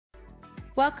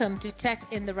Welcome to Tech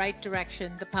in the Right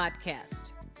Direction, the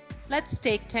podcast. Let's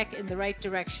take tech in the right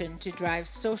direction to drive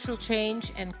social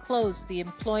change and close the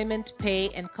employment, pay,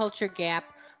 and culture gap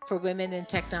for women in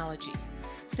technology.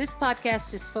 This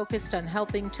podcast is focused on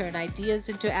helping turn ideas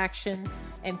into action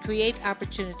and create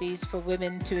opportunities for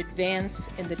women to advance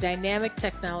in the dynamic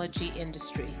technology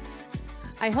industry.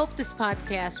 I hope this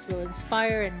podcast will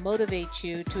inspire and motivate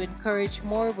you to encourage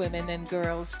more women and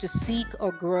girls to seek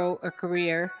or grow a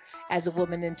career as a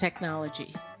woman in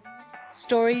technology.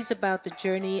 Stories about the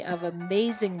journey of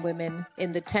amazing women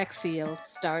in the tech field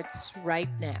starts right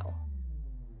now.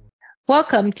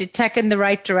 Welcome to Tech in the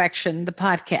Right Direction, the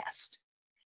podcast.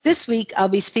 This week, I'll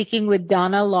be speaking with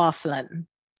Donna Laughlin.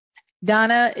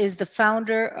 Donna is the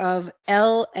founder of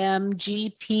LMGPR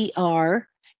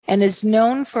and is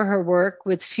known for her work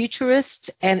with futurists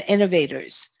and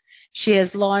innovators. She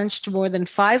has launched more than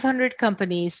 500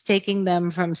 companies, taking them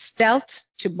from stealth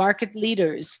to market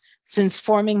leaders since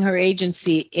forming her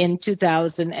agency in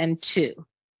 2002.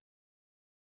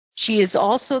 She is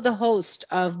also the host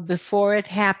of Before It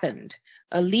Happened,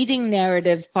 a leading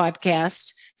narrative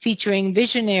podcast featuring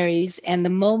visionaries and the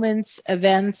moments,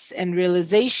 events, and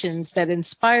realizations that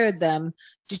inspired them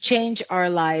to change our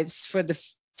lives for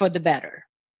the better.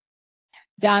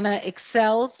 Donna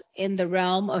excels in the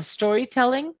realm of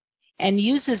storytelling and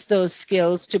uses those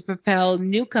skills to propel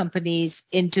new companies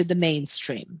into the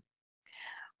mainstream.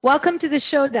 Welcome to the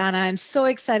show, Donna. I'm so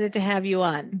excited to have you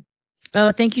on.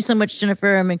 Oh, thank you so much,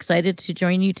 Jennifer. I'm excited to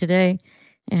join you today.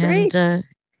 And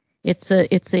it's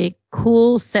a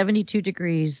cool 72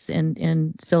 degrees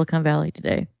in Silicon Valley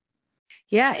today.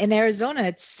 Yeah, in Arizona,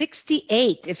 it's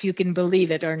 68, if you can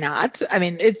believe it or not. I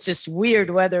mean, it's just weird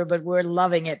weather, but we're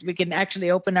loving it. We can actually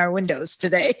open our windows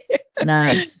today.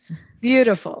 Nice.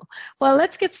 Beautiful. Well,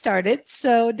 let's get started.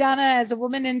 So, Donna, as a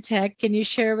woman in tech, can you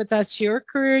share with us your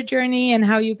career journey and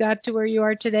how you got to where you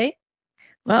are today?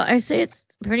 Well, I say it's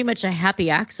pretty much a happy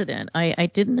accident. I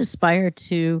didn't aspire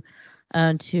to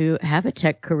have a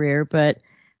tech career, but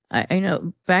I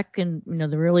know back in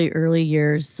the really early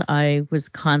years, I was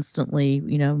constantly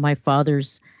my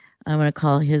father's, I'm going to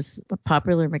call his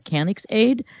popular mechanics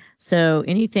aide. So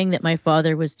anything that my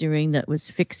father was doing that was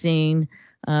fixing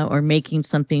or making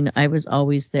something, I was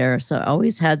always there. So I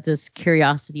always had this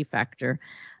curiosity factor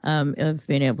of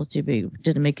being able to be,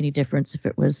 didn't make any difference if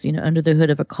it was under the hood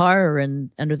of a car or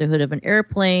under the hood of an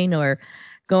airplane or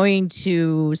going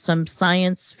to some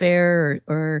science fair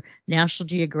or National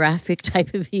Geographic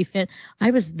type of event.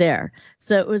 I was there,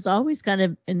 so it was always kind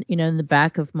of in the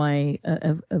back of my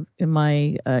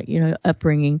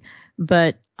upbringing.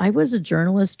 But I was a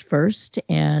journalist first,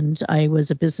 and I was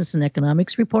a business and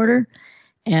economics reporter.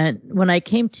 And when I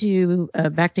came to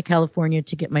back to California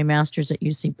to get my master's at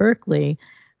UC Berkeley,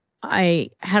 I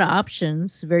had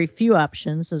options, very few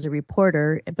options as a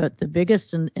reporter, but the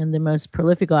biggest and the most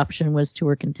prolific option was to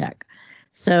work in tech.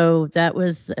 So that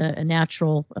was a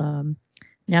natural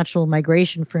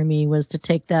migration for me, was to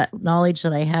take that knowledge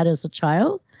that I had as a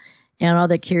child and all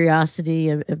that curiosity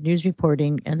of news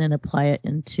reporting and then apply it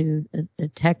into a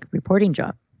tech reporting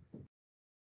job.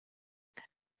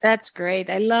 That's great.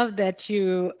 I love that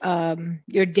your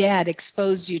dad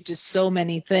exposed you to so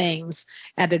many things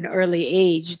at an early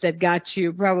age that got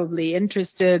you probably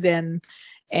interested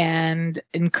and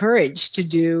encouraged to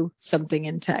do something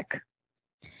in tech.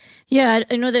 Yeah,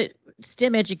 I know that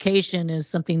STEM education is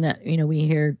something that we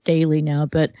hear daily now,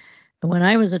 but when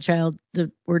I was a child,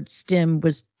 the word STEM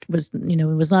was it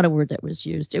was not a word that was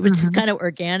used. It was just kind of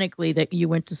organically that you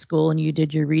went to school and you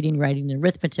did your reading, writing, and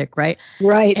arithmetic, right?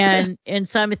 Right. And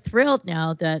so I'm thrilled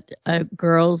now that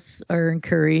girls are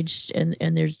encouraged and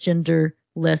there's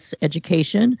genderless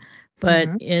education. But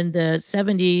in the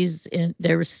 70s,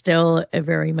 there was still a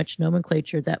very much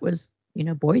nomenclature that was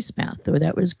boys math or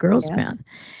that was girls math.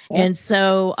 Yeah. And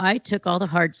so I took all the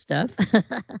hard stuff,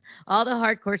 all the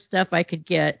hardcore stuff I could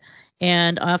get.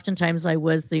 And oftentimes I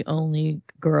was the only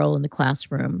girl in the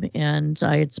classroom, and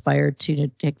I aspired to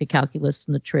take the calculus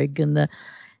and the trig and the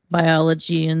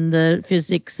biology and the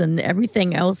physics and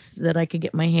everything else that I could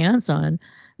get my hands on.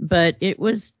 But it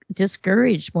was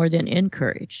discouraged more than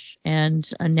encouraged. And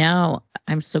now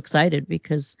I'm so excited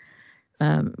because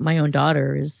my own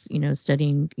daughter is,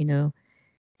 studying,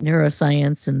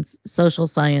 neuroscience and social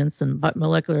science and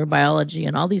molecular biology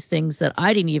and all these things that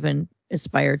I didn't even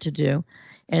aspire to do.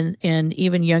 And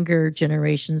even younger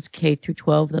generations, K through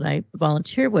 12, that I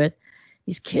volunteer with,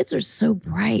 these kids are so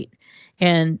bright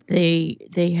and they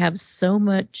have so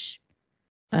much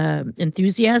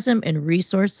enthusiasm and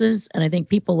resources. And I think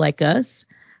people like us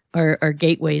are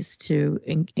gateways to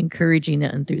encouraging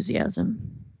that enthusiasm.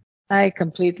 I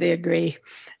completely agree.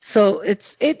 So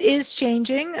it is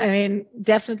changing. I mean,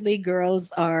 definitely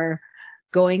girls are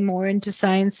going more into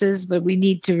sciences, but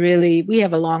we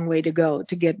have a long way to go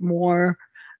to get more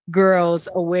girls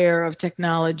aware of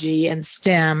technology and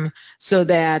STEM so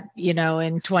that,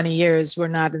 in 20 years we're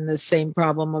not in the same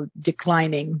problem of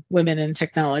declining women in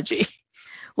technology.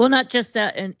 Well, not just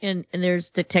that, and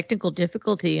there's the technical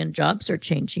difficulty, and jobs are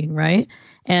changing, right?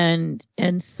 And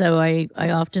so I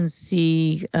often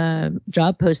see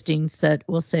job postings that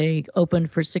will say open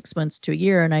for 6 months to a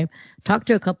year, and I talked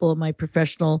to a couple of my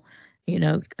professional, you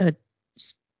know,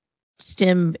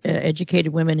 STEM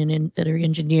educated women that are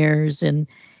engineers and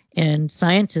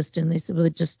scientists, and they said, well,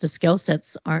 just the skill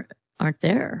sets aren't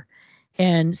there,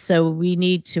 and so we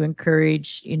need to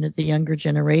encourage the younger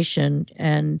generation,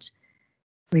 and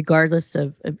regardless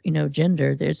of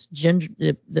gender, there's gender,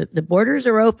 the borders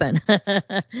are open. and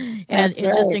That's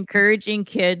right. just encouraging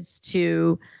kids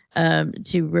to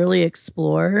really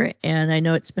explore. And I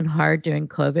know it's been hard during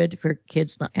COVID for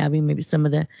kids not having maybe some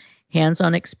of the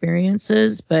hands-on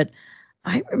experiences, but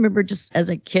I remember just as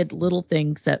a kid little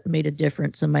things that made a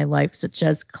difference in my life, such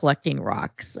as collecting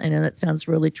rocks. I know that sounds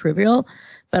really trivial,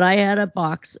 but I had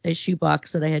a shoe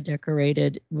box that I had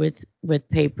decorated with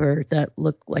paper that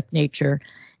looked like nature.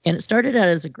 And it started out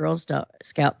as a Girl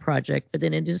Scout project, but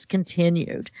then it just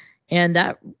continued. And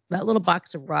that little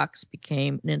box of rocks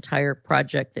became an entire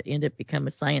project that ended up becoming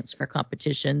a science fair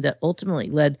competition that ultimately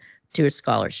led to a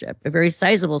scholarship, a very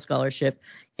sizable scholarship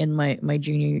in my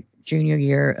junior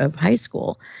year of high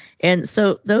school. And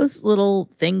so those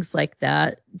little things like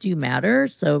that do matter.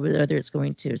 So whether it's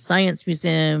going to a science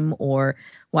museum or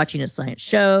watching a science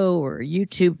show or a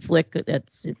YouTube flick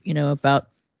that's, about,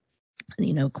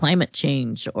 climate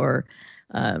change or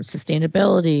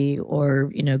sustainability or,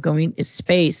 going to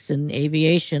space and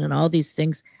aviation and all these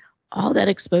things, all that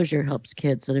exposure helps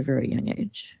kids at a very young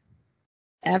age.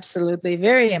 Absolutely.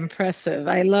 Very impressive.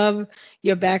 I love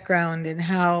your background and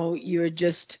how you're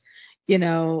just, you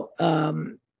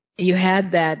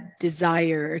had that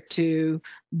desire to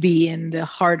be in the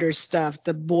harder stuff,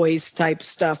 the boys type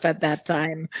stuff at that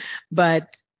time.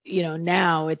 But,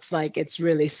 now it's like it's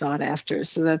really sought after.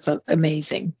 So that's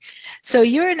amazing. So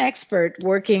you're an expert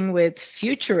working with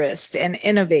futurists and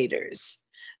innovators.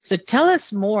 So tell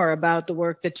us more about the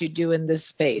work that you do in this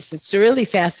space. It's really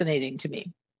fascinating to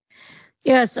me.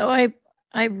 Yeah, so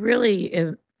I really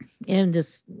am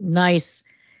this nice,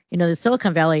 the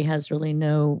Silicon Valley has really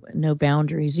no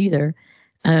boundaries either.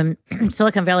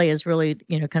 Silicon Valley is really,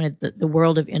 kind of the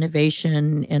world of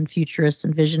innovation and futurists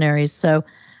and visionaries. So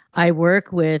I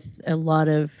work with a lot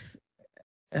of,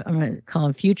 I'm going to call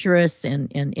them futurists and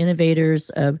innovators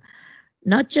of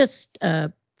not just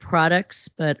products,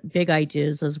 but big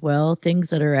ideas as well, things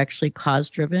that are actually cause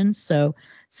driven. So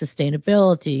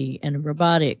sustainability and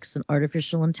robotics and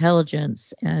artificial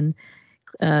intelligence and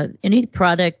any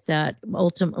product that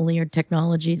ultimately or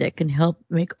technology that can help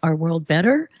make our world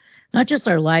better, not just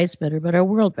our lives better, but our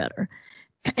world better.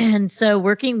 And so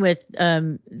working with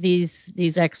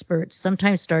these experts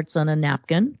sometimes starts on a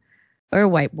napkin or a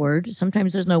whiteboard.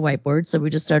 Sometimes there's no whiteboard, so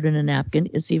we just start on a napkin.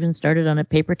 It's even started on a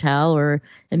paper towel or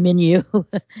a menu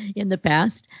in the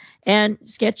past. And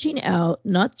sketching out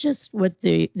not just what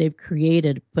they've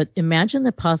created, but imagine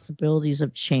the possibilities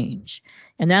of change.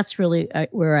 And that's really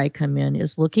where I come in,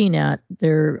 is looking at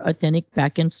their authentic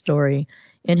back-end story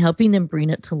and helping them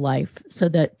bring it to life so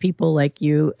that people like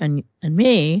you and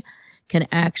me can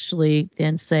actually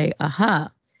then say, aha,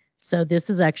 so this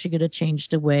is actually going to change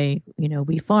the way,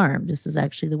 we farm. This is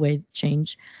actually the way to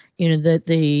change,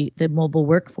 the mobile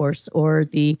workforce or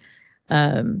the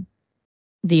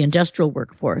industrial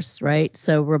workforce, right?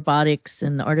 So robotics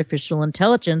and artificial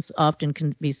intelligence often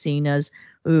can be seen as,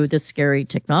 ooh, the scary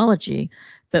technology.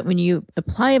 But when you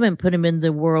apply them and put them in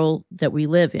the world that we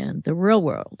live in, the real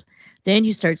world, then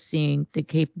you start seeing the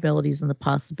capabilities and the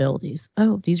possibilities.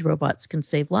 Oh, these robots can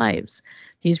save lives.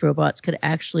 These robots could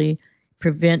actually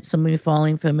prevent someone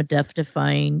falling from a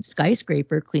death-defying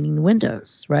skyscraper cleaning the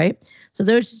windows, right? So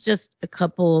there's just a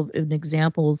couple of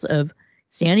examples of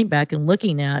standing back and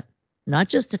looking at not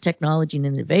just the technology and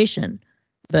innovation,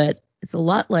 but it's a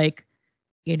lot like,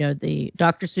 the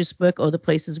Dr. Seuss book, Oh, the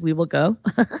Places We Will Go.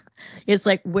 It's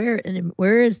like, where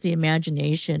is the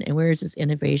imagination and where is this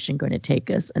innovation going to take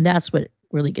us? And that's what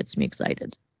really gets me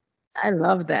excited. I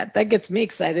love that. That gets me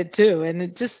excited too. And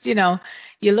it just,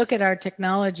 you look at our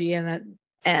technology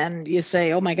and you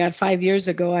say, oh my God, 5 years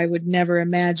ago, I would never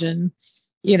imagine,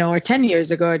 or 10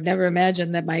 years ago, I'd never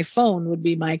imagine that my phone would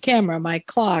be my camera, my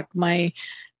clock, my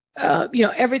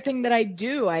everything that I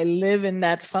do, I live in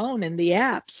that phone and the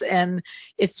apps, and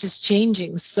it's just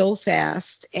changing so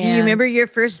fast. Do you And remember your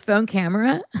first phone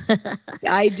camera?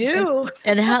 I do.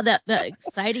 And how that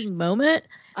exciting moment.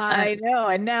 I know.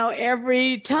 And now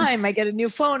every time I get a new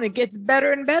phone, it gets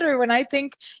better and better when I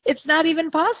think it's not even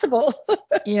possible.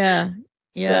 Yeah,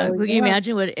 yeah. So Would you yeah,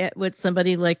 imagine what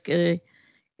somebody like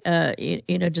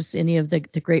just any of the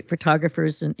great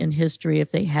photographers in history,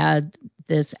 if they had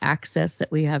this access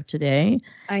that we have today?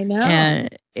 I know. And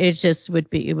it just would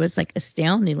be, it was like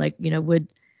astounding. Like, would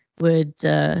what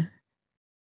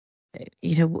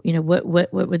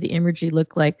would the imagery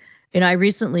look like? And I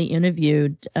recently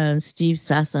interviewed Steve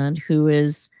Sasson, who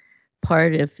is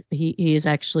part of, he is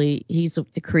actually, he's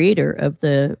the creator of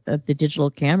the digital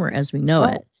camera as we know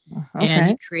Oh, it, and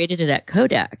he okay. created it at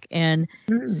Kodak. And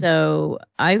Hmm. so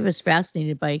I was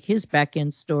fascinated by his back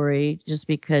end story just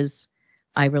because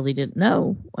I really didn't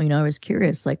know. I was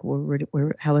curious, like,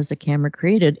 how was the camera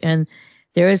created? And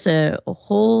there is a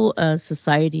whole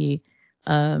society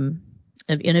um,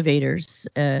 of innovators,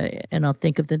 and I'll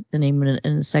think of the name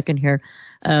in a second here.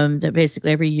 That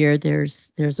basically every year there's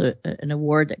an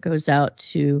award that goes out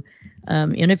to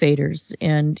innovators,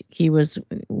 and he was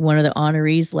one of the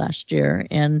honorees last year.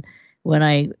 And when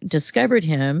I discovered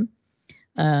him,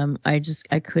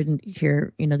 I couldn't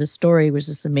hear, the story was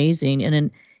just amazing. And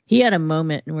then he had a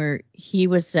moment where he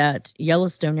was at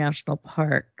Yellowstone National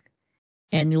Park,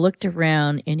 and he looked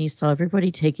around and he saw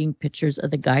everybody taking pictures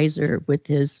of the geyser with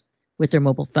their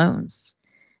mobile phones.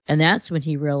 And that's when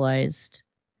he realized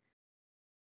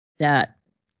that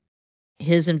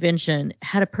his invention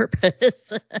had a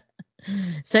purpose.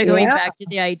 So going Yeah, back to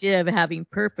the idea of having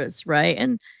purpose, right?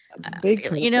 And big like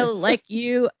purpose.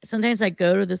 you, sometimes I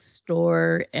go to the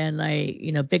store and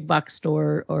big box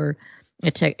store or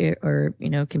a tech or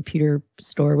computer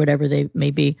store, whatever they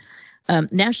may be.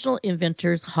 National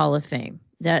Inventors Hall of Fame.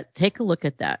 That take a look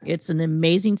at that. It's an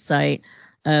amazing site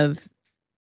of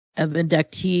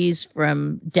inductees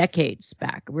from decades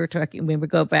back. We're talking when we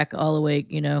go back all the way,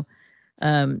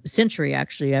 century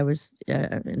actually. I was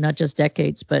not just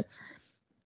decades, but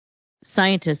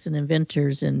scientists and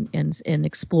inventors and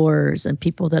explorers and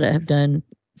people that have done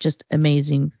just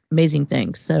amazing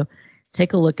things. So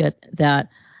take a look at that.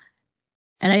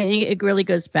 And I think it really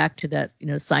goes back to that,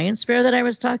 science fair that I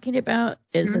was talking about,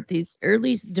 is Mhm. that these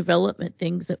early development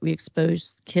things that we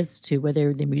expose kids to,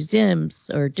 whether they're museums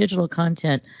or digital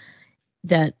content,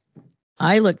 that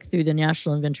I looked through the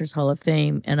National Inventors Hall of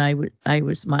Fame, and I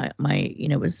was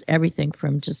it was everything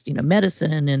from just,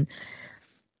 medicine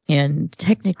and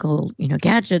technical,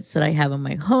 gadgets that I have in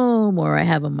my home or I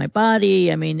have on my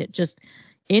body. I mean, it just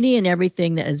any and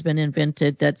everything that has been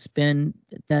invented that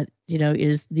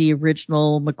is the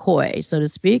original McCoy, so to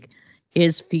speak,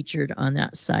 is featured on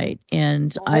that site.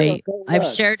 And I will go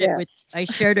look. Yes. I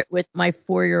shared it with my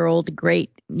 4-year-old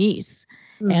great niece.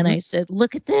 And Hmm. I said,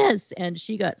 "Look at this." And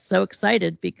she got so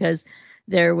excited because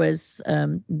there was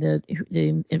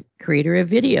the creator of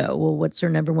video. Well, what's her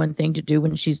number one thing to do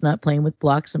when she's not playing with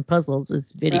blocks and puzzles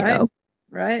is Right. video.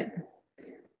 Right.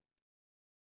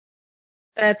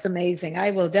 That's amazing.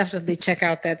 I will definitely check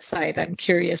out that site. I'm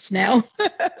curious now.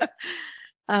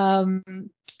 um,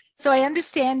 so I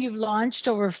understand you've launched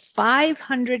over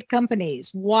 500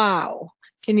 companies. Wow.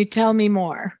 Can you tell me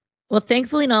more? Well,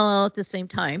 thankfully not all at the same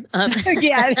time.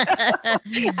 Yeah,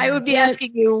 I would be yeah,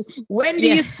 asking you, when do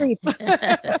yeah. you sleep?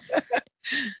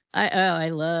 I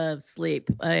love sleep.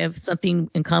 I have something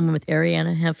in common with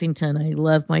Ariana Huffington. I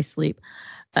love my sleep.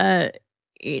 Uh,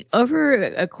 Over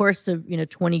a course of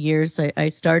 20 years, I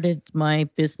started my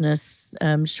business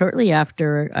shortly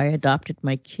after I adopted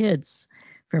my kids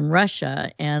from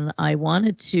Russia, and I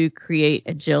wanted to create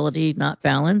agility, not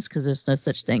balance, because there's no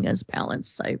such thing as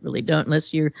balance. I really don't,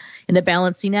 unless you're in the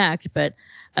balancing act.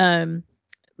 Um,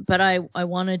 but I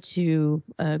wanted to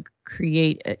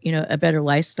create a better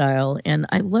lifestyle, and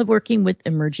I love working with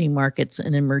emerging markets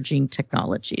and emerging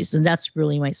technologies, and that's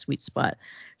really my sweet spot.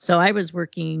 So I was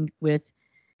working with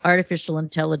artificial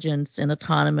intelligence and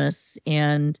autonomous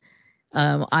and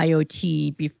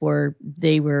IoT before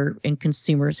they were in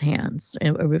consumers' hands,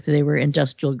 or if they were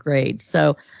industrial grade.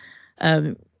 So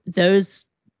um, those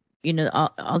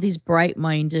all these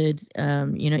bright-minded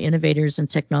innovators and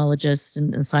technologists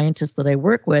and scientists that I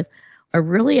work with are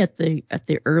really at the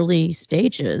early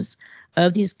stages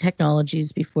of these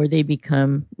technologies before they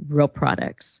become real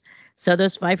products. So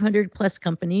those 500 plus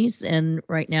companies, and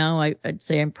right now I'd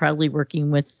say I'm probably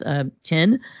working with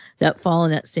 10 that fall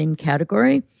in that same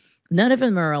category. None of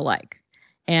them are alike,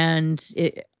 and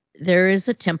there is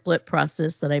a template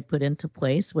process that I put into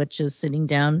place, which is sitting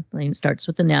down. It starts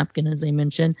with the napkin, as I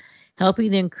mentioned.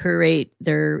 helping them curate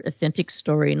their authentic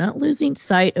story, not losing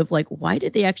sight of like, why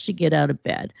did they actually get out of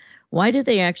bed? Why did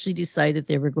they actually decide that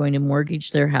they were going to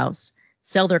mortgage their house,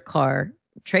 sell their car,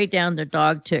 trade down their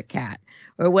dog to a cat,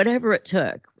 or whatever it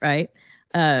took, right?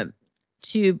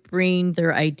 To bring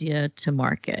their idea to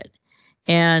market.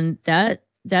 And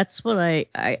that's what I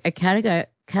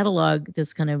catalog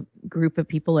this kind of group of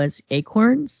people as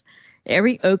acorns.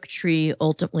 Every oak tree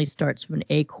ultimately starts from an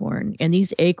acorn, and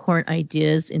these acorn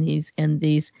ideas and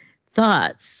these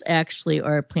thoughts actually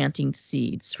are planting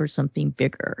seeds for something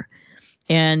bigger.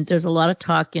 And there's a lot of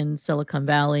talk in Silicon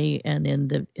Valley and in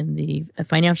the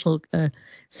financial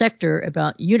sector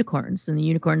about unicorns, and the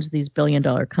unicorns are these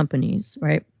billion-dollar companies,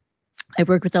 right? I've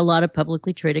worked with a lot of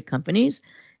publicly traded companies,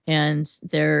 and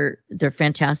they're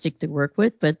fantastic to work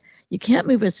with, but you can't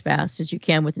move as fast as you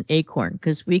can with an acorn,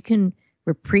 because we're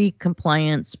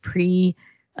pre-compliance,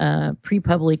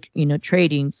 pre-public,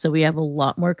 trading, so we have a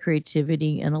lot more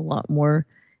creativity and a lot more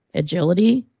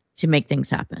agility to make things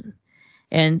happen.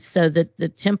 And so the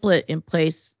template in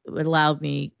place would allow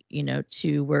me,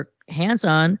 to work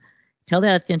hands-on, tell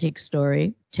that authentic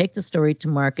story, take the story to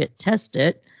market, test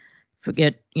it,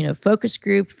 get, focus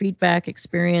group, feedback,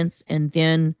 experience, and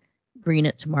then bring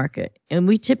it to market. And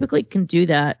we typically can do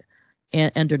that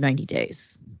under 90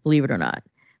 days, believe it or not.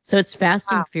 So it's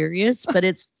fast and furious, but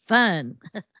it's fun.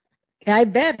 I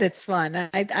bet it's fun.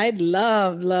 I'd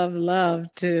love, love, love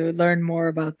to learn more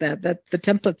about that. That the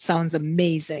template sounds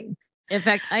amazing. In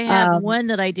fact, I have one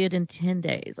that I did in 10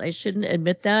 days. I shouldn't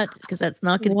admit that because that's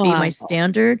not going to be my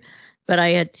standard, but I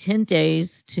had 10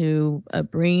 days to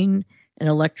bring an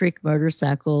electric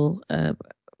motorcycle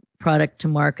product to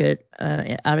market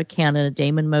out of Canada,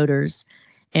 Damon Motors.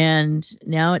 And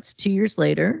now it's 2 years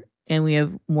later, and we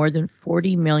have more than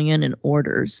 40 million in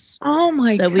orders. Oh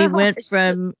my God. So we went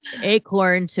from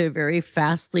acorn to very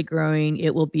fastly growing,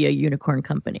 it will be a unicorn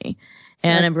company.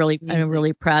 And I'm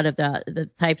really proud of that, the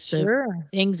types of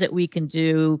things that we can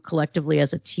do collectively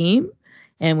as a team.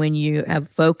 And when you have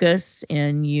focus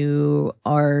and you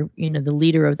are, the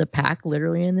leader of the pack,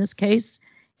 literally in this case,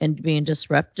 and being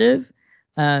disruptive,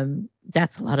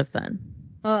 that's a lot of fun.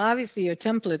 Well, obviously your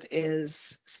template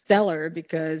is stellar,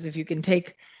 because if you can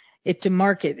take it to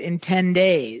market in 10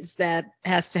 days, that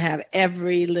has to have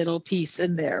every little piece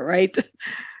in there, right?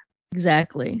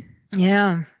 Exactly.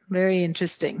 Yeah. Very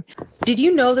interesting. Did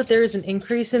you know that there is an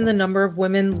increase in the number of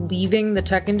women leaving the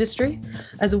tech industry?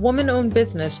 As a woman-owned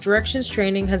business, Directions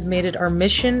Training has made it our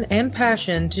mission and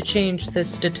passion to change this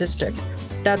statistic.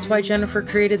 That's why Jennifer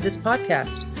created this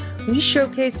podcast. We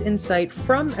showcase insight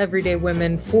from everyday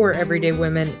women for everyday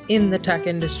women in the tech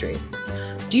industry.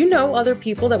 Do you know other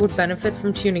people that would benefit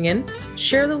from tuning in?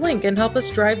 Share the link and help us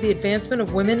drive the advancement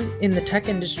of women in the tech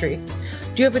industry.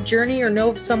 Do you have a journey or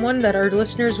know of someone that our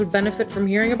listeners would benefit from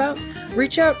hearing about?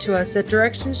 Reach out to us at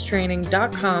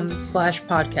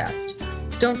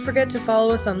directionstraining.com/podcast. Don't forget to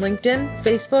follow us on LinkedIn,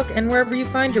 Facebook, and wherever you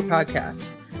find your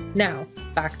podcasts. Now,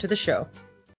 back to the show.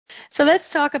 So let's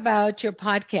talk about your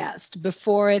podcast,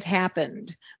 Before It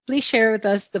Happened. Please share with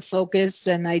us the focus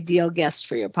and ideal guest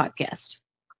for your podcast.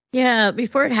 Yeah,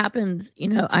 Before It Happened,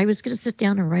 I was going to sit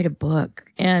down and write a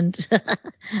book, and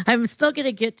I'm still going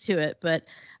to get to it, but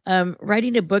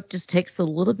writing a book just takes a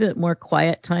little bit more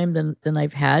quiet time than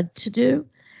I've had to do.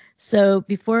 So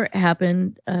Before It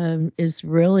Happened is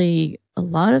really a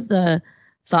lot of the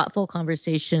thoughtful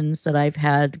conversations that I've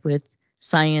had with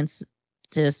scientists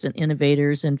and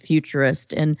innovators and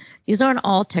futurists. And these aren't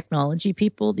all technology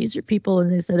people. These are people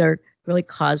that are really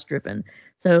cause driven.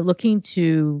 So looking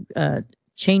to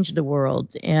change the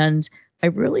world. And I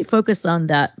really focus on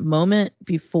that moment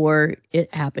before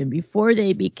it happened, before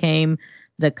they became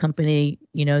the company,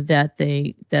 that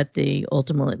they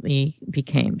ultimately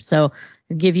became. So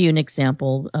I'll give you an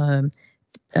example.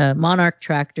 Monarch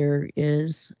Tractor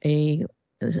is a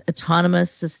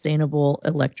autonomous, sustainable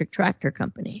electric tractor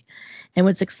company. And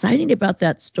what's exciting about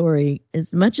that story,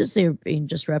 as much as they're being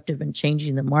disruptive and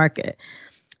changing the market,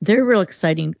 their real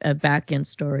exciting back end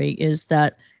story is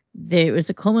that there was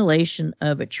a culmination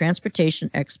of a transportation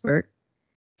expert,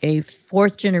 a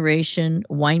fourth generation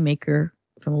winemaker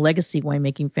from a legacy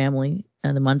winemaking family,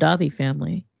 the Mondavi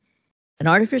family, an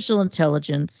artificial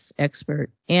intelligence expert,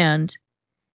 and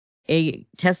a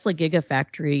Tesla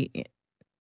Gigafactory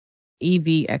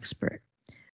EV expert.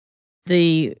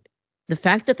 The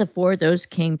fact that the four of those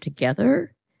came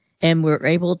together and were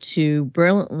able to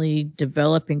brilliantly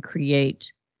develop and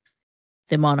create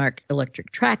the Monarch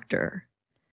electric tractor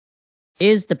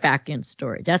is the back end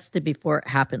story. That's the Before It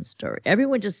Happened story.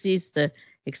 Everyone just sees the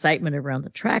excitement around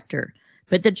the tractor,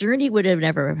 but the journey would have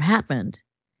never have happened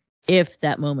if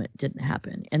that moment didn't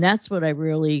happen. And that's what I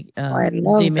really I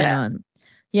love zoom in that. on.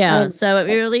 Yeah. So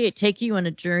it really take you on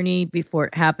a journey before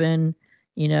it happened,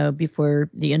 before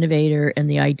the innovator and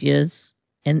the ideas.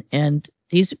 And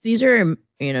these are,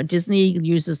 Disney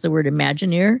uses the word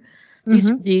Imagineer.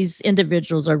 These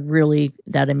individuals are really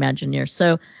that Imagineer.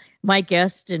 So my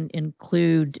guests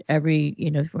include every,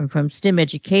 from STEM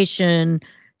education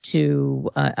to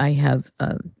I have,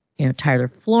 Tyler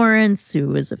Florence,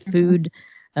 who is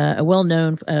a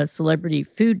well-known celebrity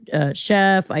food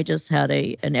chef. I just had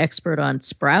an expert on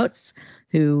sprouts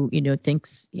who,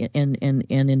 thinks and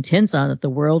intends on that the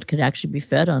world could actually be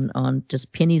fed on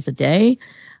just pennies a day.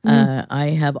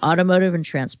 I have automotive and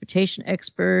transportation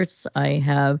experts. I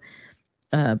have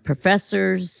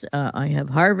professors. I have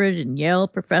Harvard and Yale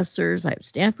professors. I have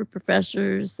Stanford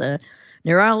professors,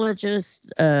 neurologists,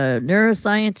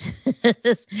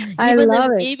 neuroscientists, I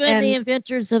love it. Even the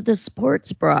inventors of the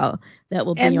sports bra that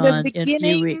will be And on in a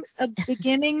few weeks. the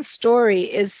beginning story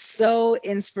is so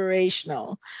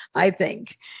inspirational, I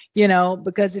think,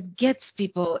 because it gets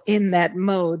people in that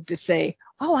mode to say,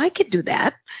 oh, I could do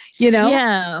that,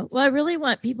 Yeah. Well, I really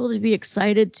want people to be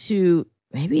excited to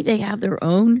maybe they have their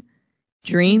own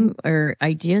dream or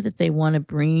idea that they want to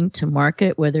bring to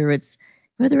market, whether it's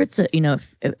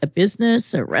a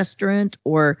business, a restaurant,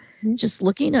 or just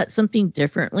looking at something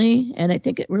differently. And I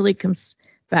think it really comes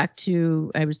back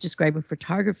to I was describing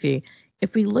photography.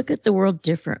 If we look at the world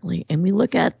differently and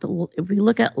if we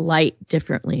look at light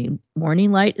differently,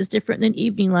 morning light is different than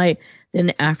evening light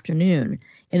than afternoon.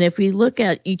 And if we look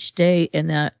at each day in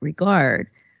that regard,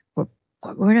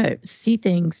 we're going to see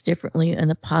things differently and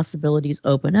the possibilities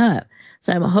open up.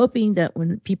 So I'm hoping that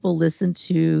when people listen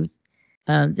to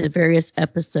the various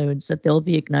episodes, that they'll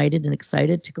be ignited and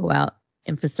excited to go out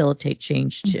and facilitate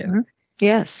change too.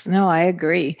 Yes, no, I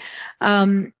agree.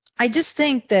 I just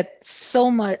think that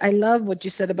so much, I love what you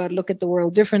said about look at the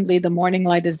world differently. The morning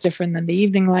light is different than the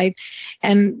evening light.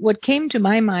 And what came to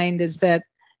my mind is that,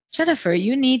 Jennifer,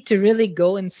 you need to really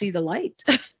go and see the light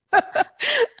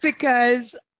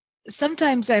because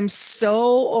sometimes I'm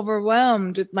so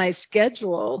overwhelmed with my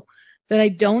schedule that I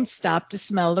don't stop to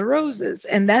smell the roses.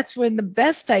 And that's when the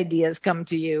best ideas come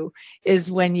to you,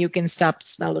 is when you can stop to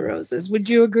smell the roses. Would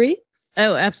you agree?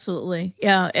 Oh, absolutely.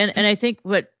 Yeah. And I think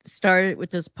what started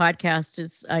with this podcast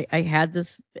is I had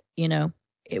this,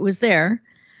 it was there.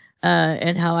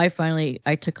 And how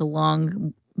I took a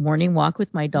long morning walk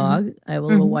with my dog. I have a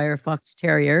little wire fox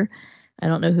terrier. I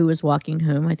don't know who was walking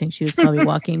whom. I think she was probably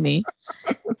walking me.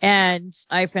 And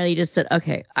I finally just said,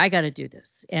 okay, I got to do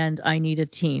this. And I need a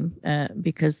team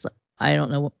because I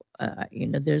don't know,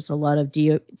 there's a lot of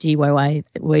DIY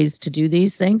ways to do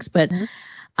these things. But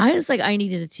I was like, I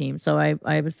needed a team. So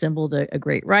I've assembled a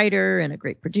great writer and a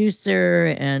great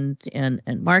producer and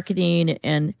marketing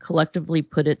and collectively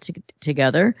put it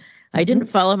together. I didn't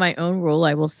follow my own rule,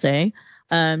 I will say.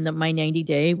 My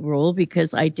 90-day rule,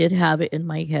 because I did have it in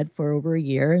my head for over a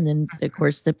year. And then, of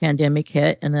course, the pandemic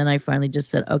hit. And then I finally just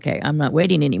said, okay, I'm not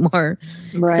waiting anymore.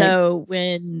 Right. So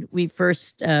when we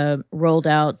first rolled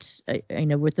out,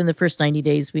 within the first 90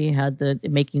 days, we had the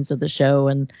makings of the show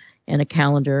and a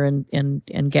calendar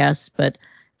and guests. But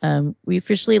we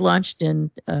officially launched in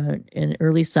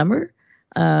early summer.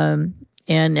 And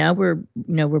now we're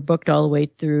booked all the way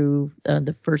through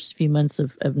the first few months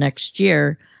of next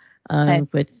year.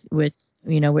 Nice. with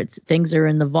things are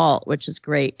in the vault, which is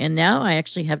great. And now I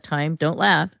actually have time, don't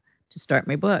laugh, to start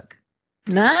my book.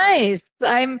 Nice.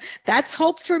 That's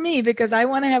hope for me, because I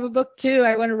want to have a book too.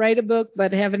 I want to write a book,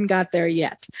 but haven't got there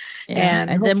yet. Yeah.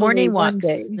 And the morning walks.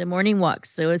 The morning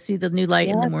walks. So I see the new light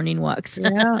in the morning walks.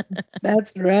 Yeah,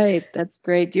 that's right. That's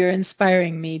great. You're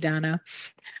inspiring me, Donna.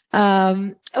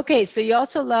 Okay, so you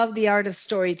also love the art of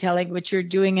storytelling, which you're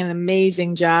doing an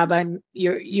amazing job.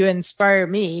 You inspire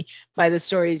me by the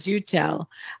stories you tell.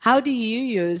 How do you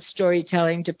use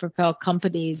storytelling to propel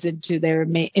companies into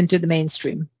the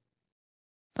mainstream?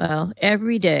 Well,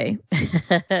 every day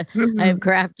I'm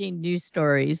crafting new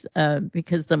stories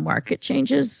because the market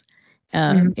changes.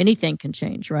 Anything can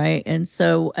change, right? And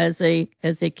so as a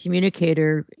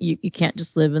communicator, you can't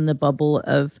just live in the bubble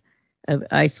of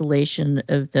isolation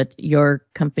of that your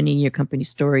company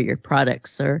story, your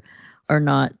products are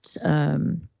not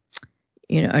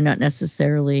are not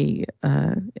necessarily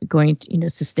going to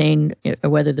sustain or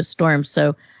weather the storm.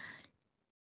 So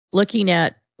looking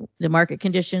at the market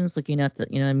conditions, looking at the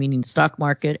meaning stock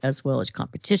market as well as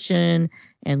competition,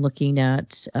 and looking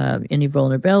at any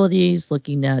vulnerabilities,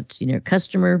 looking at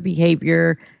customer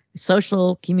behavior,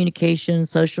 social communication,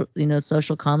 social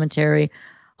commentary.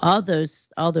 All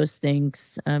those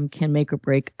things can make or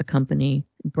break a company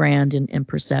brand and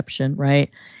perception, right?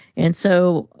 And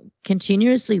so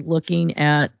continuously looking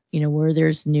at, where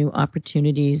there's new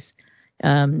opportunities,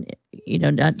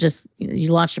 not just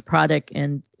you launch a product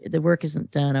and the work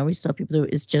isn't done. I always tell people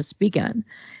it's just begun.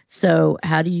 So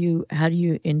how do you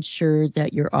ensure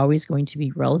that you're always going to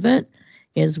be relevant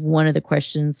is one of the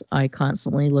questions I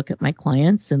constantly look at my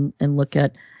clients and look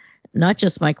at not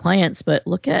just my clients, but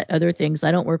look at other things.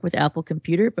 I don't work with Apple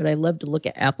Computer, but I love to look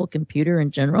at Apple Computer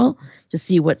in general to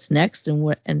see what's next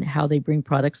and how they bring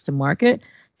products to market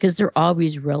because they're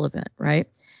always relevant, right?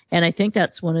 And I think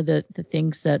that's one of the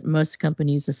things that most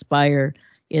companies aspire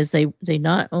is they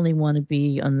not only want to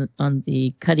be on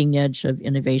the cutting edge of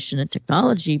innovation and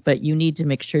technology, but you need to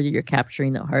make sure that you're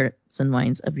capturing the hearts and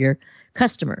minds of your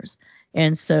customers.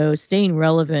 And so staying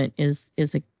relevant is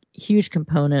a huge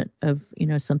component of,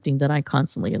 something that I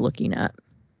constantly are looking at.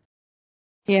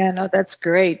 Yeah, no, that's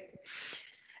great.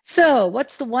 So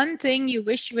what's the one thing you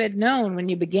wish you had known when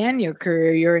you began your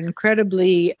career? You're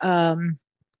incredibly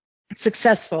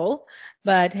successful,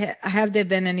 but have there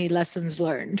been any lessons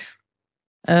learned?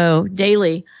 Oh,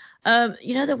 daily.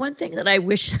 The one thing that I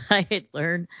wish I had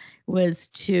learned was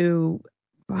to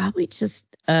probably just,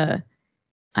 I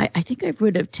think I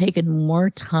would have taken more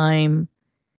time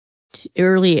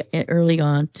early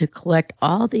on to collect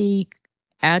all the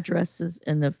addresses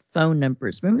and the phone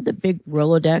numbers. Remember the big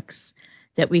Rolodex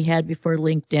that we had before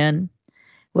LinkedIn?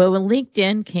 Well, when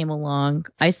LinkedIn came along,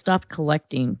 I stopped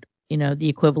collecting, the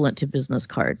equivalent to business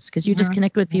cards because you just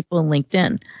connect with people in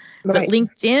LinkedIn. Right. But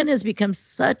LinkedIn has become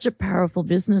such a powerful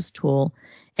business tool.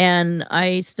 And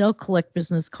I still collect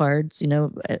business cards, in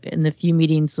the few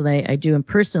meetings that I do in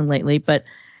person lately. But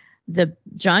the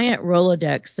giant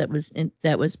Rolodex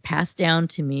that was passed down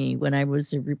to me when I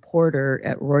was a reporter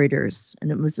at Reuters,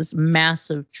 and it was this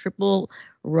massive triple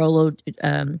Rolo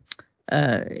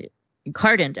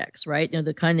card index, right?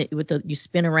 The kind that you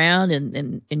spin around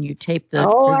and you tape the.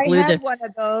 I had one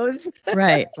of those.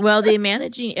 Right. Well, the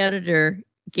managing editor,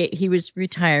 he was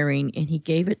retiring, and he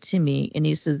gave it to me, and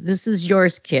he says, "This is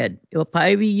yours, kid. It will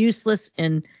probably be useless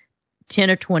in 10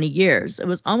 or 20 years." It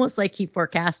was almost like he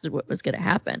forecasted what was going to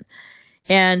happen.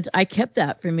 And I kept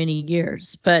that for many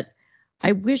years. But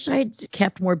I wish I had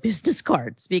kept more business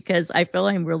cards because I feel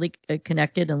I'm really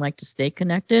connected and like to stay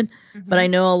connected. Mm-hmm. But I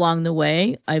know along the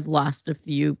way, I've lost a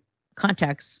few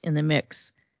contacts in the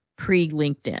mix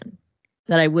pre-LinkedIn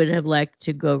that I would have liked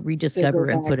to go rediscover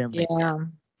and put in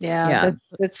LinkedIn. Yeah,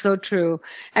 that's so true.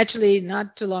 Actually,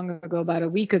 not too long ago, about a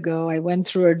week ago, I went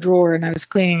through a drawer and I was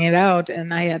cleaning it out,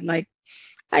 and I had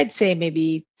I'd say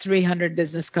maybe 300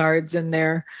 business cards in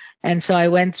there. And so I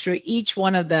went through each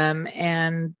one of them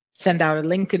and sent out a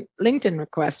LinkedIn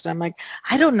request. I'm like,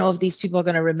 I don't know if these people are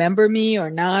going to remember me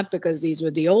or not because these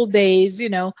were the old days,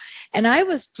 And I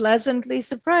was pleasantly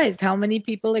surprised how many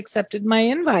people accepted my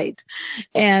invite.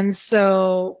 And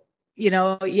so,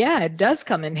 it does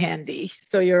come in handy.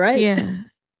 So you're right. Yeah.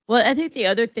 Well, I think the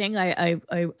other thing I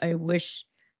wish,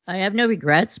 I have no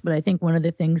regrets, but I think one of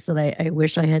the things that I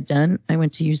wish I had done, I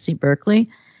went to UC Berkeley,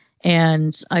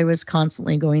 and I was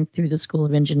constantly going through the School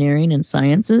of Engineering and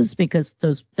Sciences because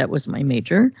that was my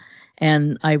major.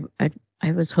 And I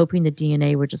was hoping the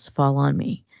DNA would just fall on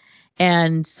me.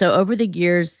 And so over the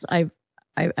years, I'm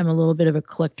a little bit of a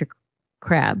collector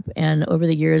crab. And over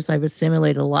the years, I've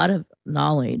assimilated a lot of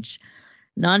knowledge,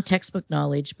 non-textbook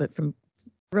knowledge, but from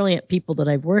brilliant people that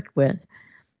I've worked with.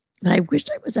 But I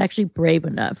wished I was actually brave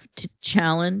enough to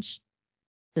challenge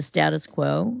the status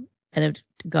quo and have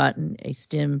gotten a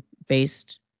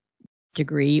STEM-based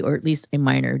degree, or at least a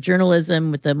minor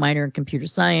journalism with a minor in computer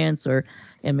science or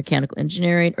in mechanical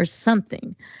engineering or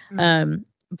something. Mm-hmm.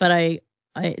 But I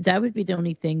that would be the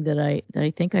only thing that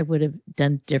I think I would have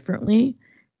done differently,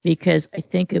 because I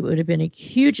think it would have been a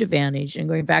huge advantage. And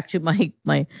going back to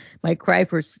my cry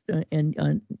for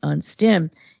on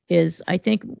STEM is, I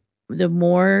think the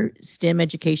more STEM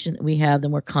education that we have, the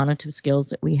more cognitive skills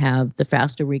that we have, the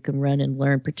faster we can run and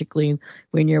learn, particularly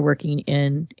when you're working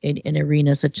in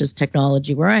arenas such as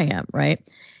technology where I am, right?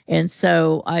 And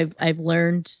so I've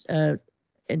learned, and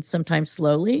sometimes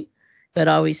slowly, but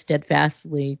always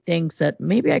steadfastly, things that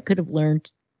maybe I could have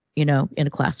learned, in a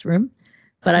classroom,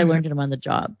 but I learned them on the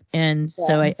job. And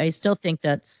so I still think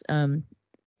that's,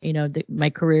 my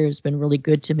career has been really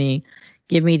good to me.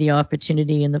 Give me the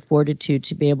opportunity and the fortitude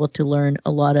to be able to learn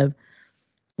a lot of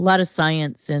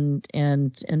science and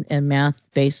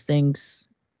math-based things,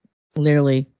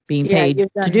 literally being paid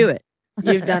to do it.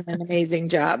 You've done an amazing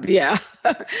job. Yeah.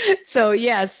 So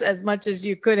yes, as much as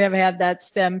you could have had that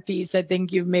STEM piece, I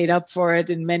think you've made up for it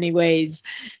in many ways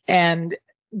and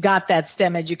got that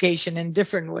STEM education in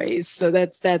different ways. So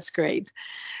that's great.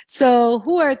 So,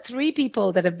 who are three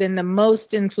people that have been the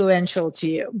most influential to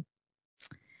you?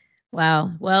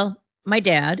 Wow. Well, my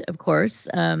dad, of course,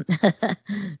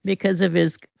 because of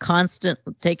his constant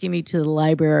taking me to the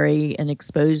library and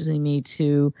exposing me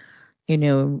to,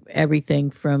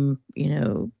 everything from,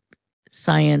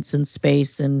 science and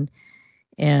space and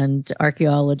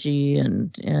archaeology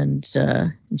and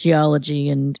geology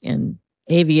and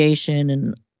aviation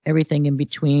and everything in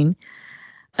between.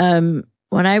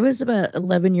 When I was about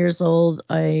 11 years old,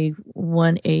 I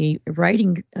won a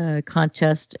writing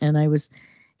contest, and I was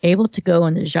able to go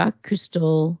on the Jacques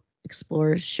Cousteau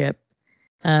explorer ship,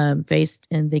 and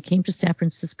they came to San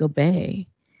Francisco Bay,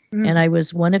 and I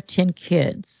was one of 10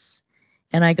 kids,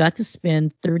 and I got to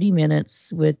spend 30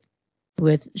 minutes with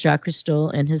Jacques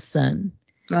Cousteau and his son,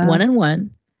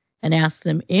 one-on-one, and ask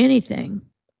them anything.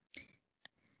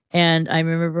 And I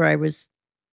remember I was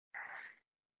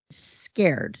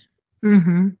scared.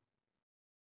 Mm-hmm.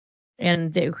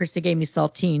 And of course, they gave me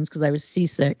saltines because I was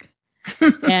seasick.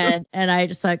 and I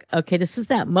just like, okay, this is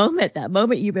that moment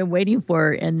you've been waiting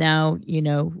for. And now,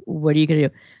 what are you going to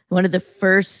do? One of the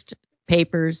first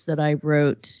papers that I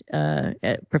wrote,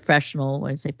 professional,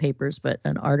 when I say papers, but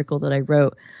an article that I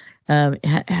wrote,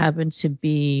 happened to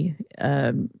be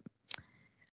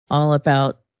all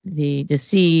about the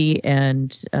sea and,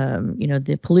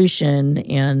 the pollution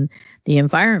and the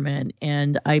environment.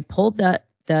 And I pulled that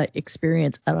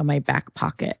experience out of my back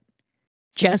pocket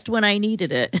just when I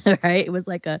needed it, right? It was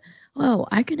like I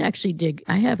can actually dig.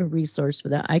 I have a resource for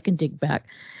that. I can dig back.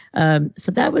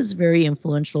 So that was very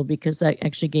influential because that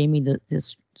actually gave me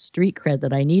this street cred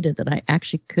that I needed, that I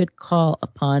actually could call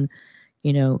upon,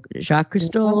 Jacques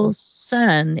Cousteau's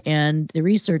son and the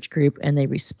research group, and they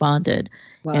responded.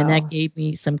 Wow. And that gave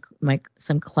me some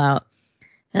clout.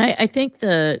 And I think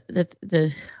the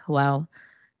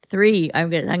three, I'm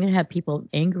gonna have people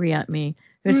angry at me.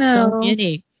 There's so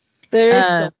many.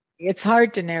 It's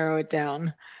hard to narrow it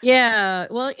down. Yeah.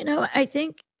 Well, I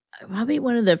think probably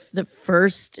one of the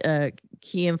first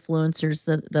key influencers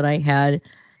that I had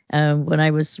when I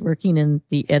was working in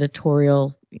the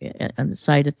editorial on the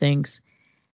side of things,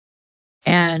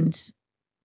 and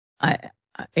I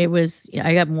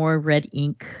got more red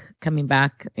ink coming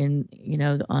back in,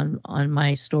 on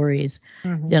my stories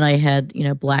than I had,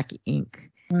 black ink.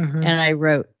 And I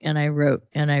wrote and I wrote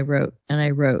and I wrote and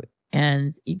I wrote.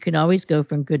 And you can always go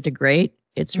from good to great.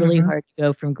 It's really hard to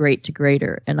go from great to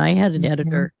greater. And I had an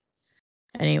editor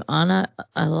named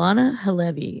Alana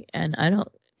Halevi, and I don't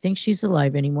think she's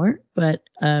alive anymore, but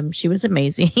she was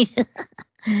amazing.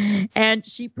 And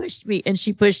she pushed me and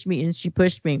she pushed me and she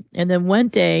pushed me. And then one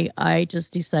day I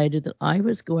just decided that I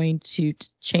was going to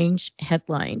change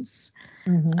headlines.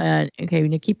 Okay,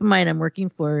 now keep in mind I'm working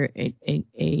for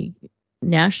a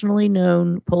nationally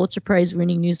known Pulitzer Prize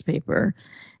winning newspaper,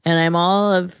 and I'm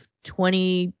all of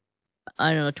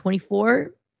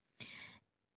 24.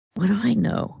 What do I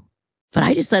know? But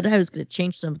I decided I was going to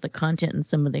change some of the content and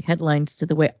some of the headlines to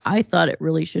the way I thought it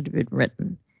really should have been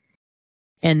written.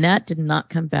 And that did not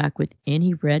come back with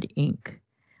any red ink.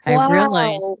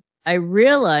 Wow. I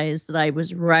realized that I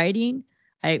was writing.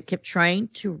 I kept trying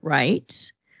to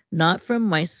write, not from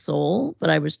my soul, but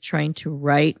I was trying to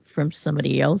write from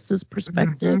somebody else's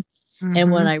perspective.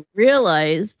 And when I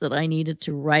realized that I needed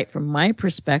to write from my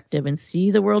perspective and see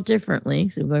the world differently,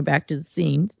 so going back to the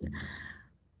scene,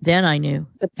 then I knew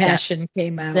the passion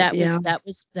came out.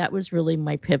 That was really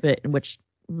my pivot, which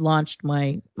launched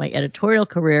my editorial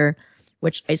career,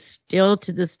 which I still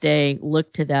to this day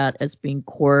look to that as being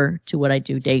core to what I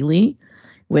do daily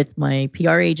with my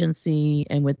PR agency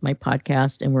and with my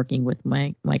podcast and working with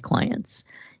my clients,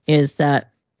 is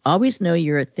that always know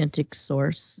your authentic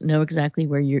source, know exactly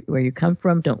where you come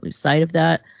from. Don't lose sight of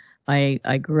that.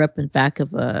 I grew up in back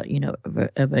of a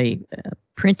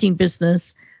printing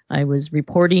business. I was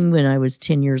reporting when I was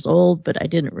 10 years old, but I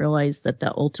didn't realize that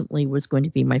ultimately was going to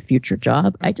be my future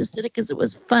job. I just did it because it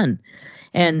was fun.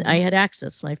 And I had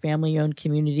access. My family owned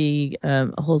community,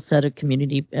 a whole set of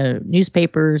community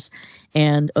newspapers,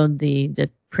 and owned the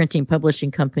printing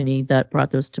publishing company that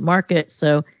brought those to market.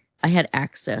 So I had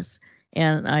access.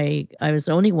 And I was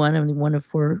the only one. I'm one of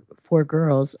four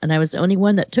girls, and I was the only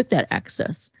one that took that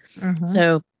access.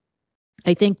 So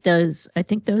I think that's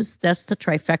the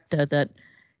trifecta that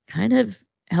kind of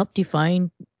helped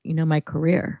define, my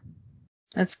career.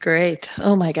 That's great.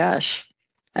 Oh my gosh.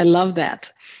 I love that.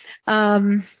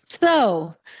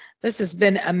 So this has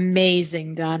been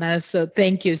amazing, Donna. So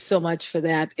thank you so much for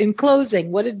that. In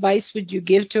closing, what advice would you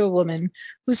give to a woman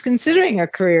who's considering a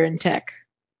career in tech?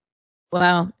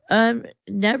 Wow.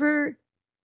 Never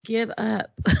give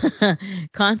up.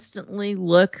 Constantly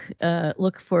look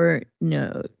for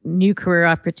new career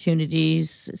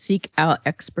opportunities. Seek out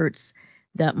experts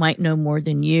that might know more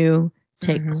than you.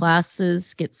 Take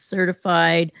classes, get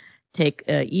certified, take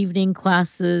evening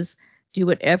classes, do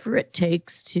whatever it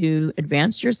takes to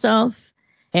advance yourself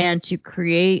and to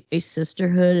create a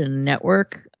sisterhood and a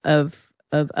network of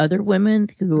other women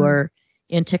who are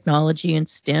in technology and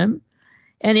STEM.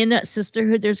 And in that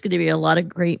sisterhood, there's going to be a lot of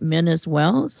great men as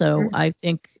well. So I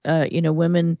think,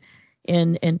 women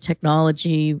in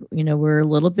technology, we're a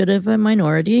little bit of a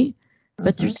minority,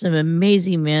 but there's some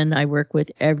amazing men I work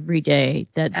with every day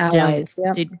that Allies,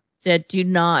 that do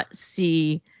not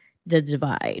see the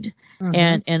divide.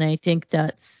 And I think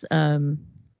that's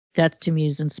that to me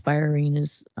is inspiring.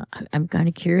 I'm kind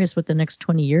of curious what the next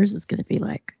 20 years is going to be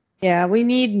like. Yeah, we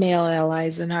need male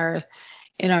allies in our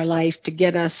life to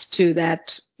get us to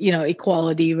that,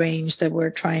 equality range that we're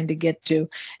trying to get to.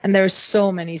 And there's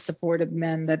so many supportive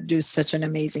men that do such an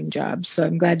amazing job. So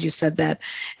I'm glad you said that.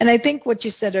 And I think what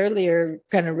you said earlier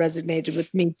kind of resonated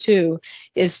with me too,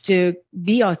 is to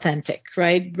be authentic,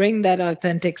 right? Bring that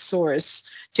authentic source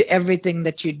to everything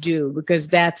that you do, because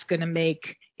that's going to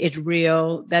make it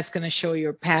real. That's going to show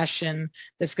your passion.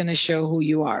 That's going to show who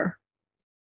you are.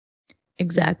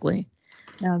 Exactly.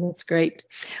 No, that's great.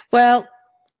 Well,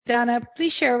 Donna,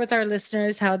 please share with our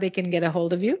listeners how they can get a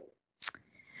hold of you.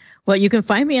 Well, you can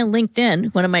find me on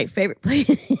LinkedIn, one of my favorite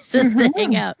places to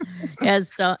hang out,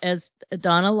 as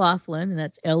Donna Laughlin, and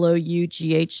that's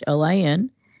LOUGHLIN.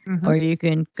 Or you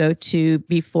can go to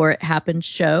Before It Happened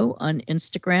Show on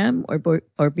Instagram or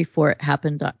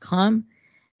beforeithappened.com.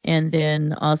 And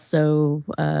then also,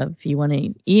 if you want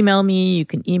to email me, you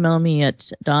can email me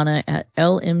at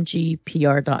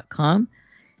donna@lmgpr.com.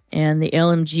 And the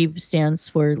LMG stands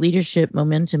for Leadership,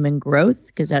 Momentum, and Growth,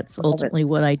 because that's ultimately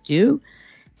what I do.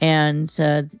 And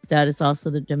that is also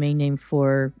the domain name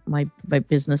for my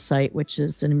business site, which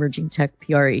is an emerging tech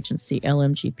PR agency,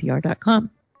 lmgpr.com.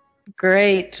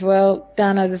 Great. Well,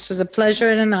 Donna, this was a pleasure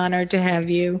and an honor to have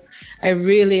you. I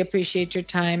really appreciate your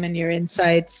time and your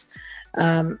insights.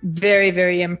 Very,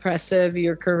 very impressive.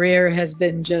 Your career has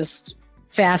been just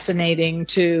fascinating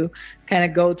to kind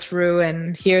of go through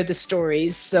and hear the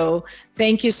stories. So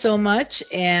thank you so much,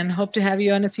 and hope to have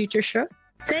you on a future show.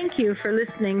 Thank you for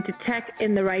listening to Tech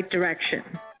in the Right Direction.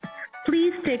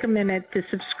 Please take a minute to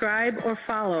subscribe or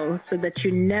follow so that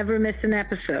you never miss an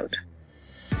episode.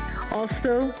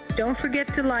 Also, don't forget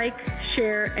to like,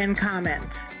 share, and comment.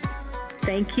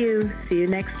 Thank you. See you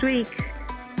next week.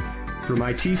 From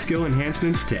IT skill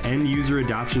enhancements to end-user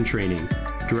adoption training,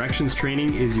 Directions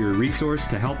Training is your resource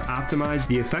to help optimize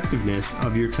the effectiveness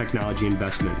of your technology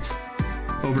investments.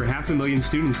 Over 500,000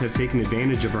 students have taken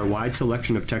advantage of our wide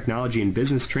selection of technology and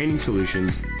business training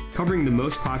solutions, covering the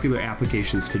most popular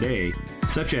applications today,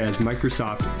 such as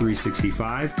Microsoft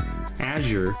 365,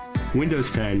 Azure, Windows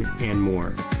 10, and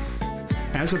more.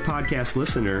 As a podcast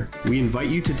listener, we invite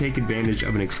you to take advantage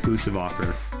of an exclusive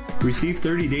offer. Receive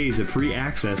 30 days of free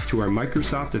access to our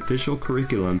Microsoft official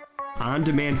curriculum,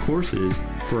 on-demand courses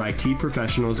for IT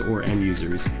professionals or end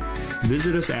users.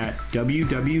 Visit us at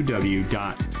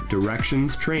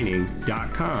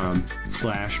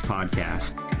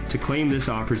www.directionstraining.com/podcast to claim this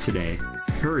offer today.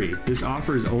 Hurry, this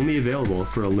offer is only available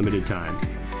for a limited time.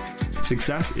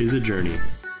 Success is a journey.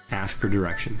 Ask for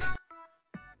directions.